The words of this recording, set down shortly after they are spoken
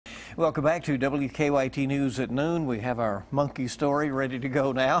Welcome back to WKYT News at noon. We have our monkey story ready to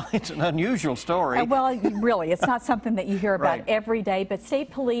go now. It's an unusual story. Well, really, it's not something that you hear about Right. every day, but state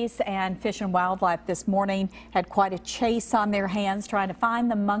police and Fish and Wildlife this morning had quite a chase on their hands trying to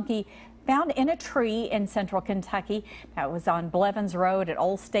find the monkey found in a tree in central Kentucky. Now, it was on Blevins Road at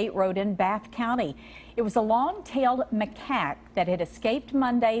Old State Road in Bath County. It was a long-tailed macaque that had escaped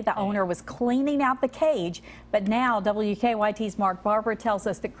Monday. The owner was cleaning out the cage, but now WKYT's Mark Barber tells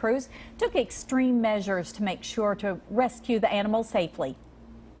us that crews took extreme measures to make sure to rescue the animal safely.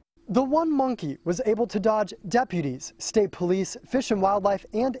 The one monkey was able to dodge deputies, state police, Fish and Wildlife,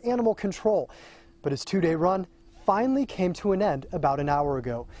 and animal control. But his two-day run finally came to an end about an hour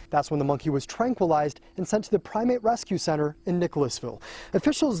ago. That's when the monkey was tranquilized and sent to the Primate Rescue Center in Nicholasville.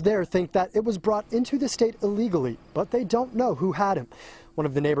 Officials there think that it was brought into the state illegally, but they don't know who had him. One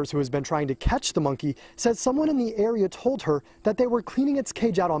of the neighbors who has been trying to catch the monkey says someone in the area told her that they were cleaning its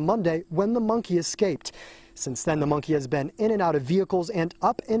cage out on Monday when the monkey escaped. Since then, the monkey has been in and out of vehicles and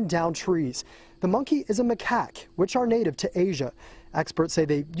up and down trees. The monkey is a macaque, which are native to Asia. Experts say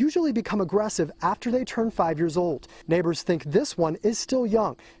they usually become aggressive after they turn 5 years old. Neighbors think this one is still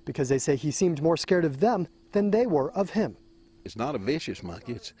young because they say he seemed more scared of them than they were of him. It's not a vicious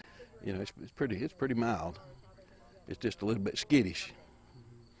monkey. It's pretty mild. It's just a little bit skittish.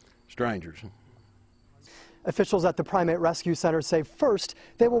 Strangers. Officials at the Primate Rescue Center say first,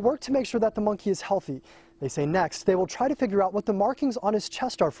 they will work to make sure that the monkey is healthy. They say next, they will try to figure out what the markings on his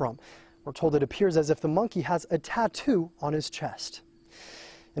chest are from. We're told it appears as if the monkey has a tattoo on his chest.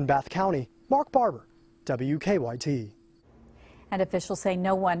 In Bath County, Mark Barber, WKYT. And officials say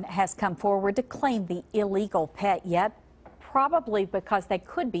no one has come forward to claim the illegal pet yet, probably because they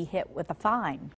could be hit with a fine.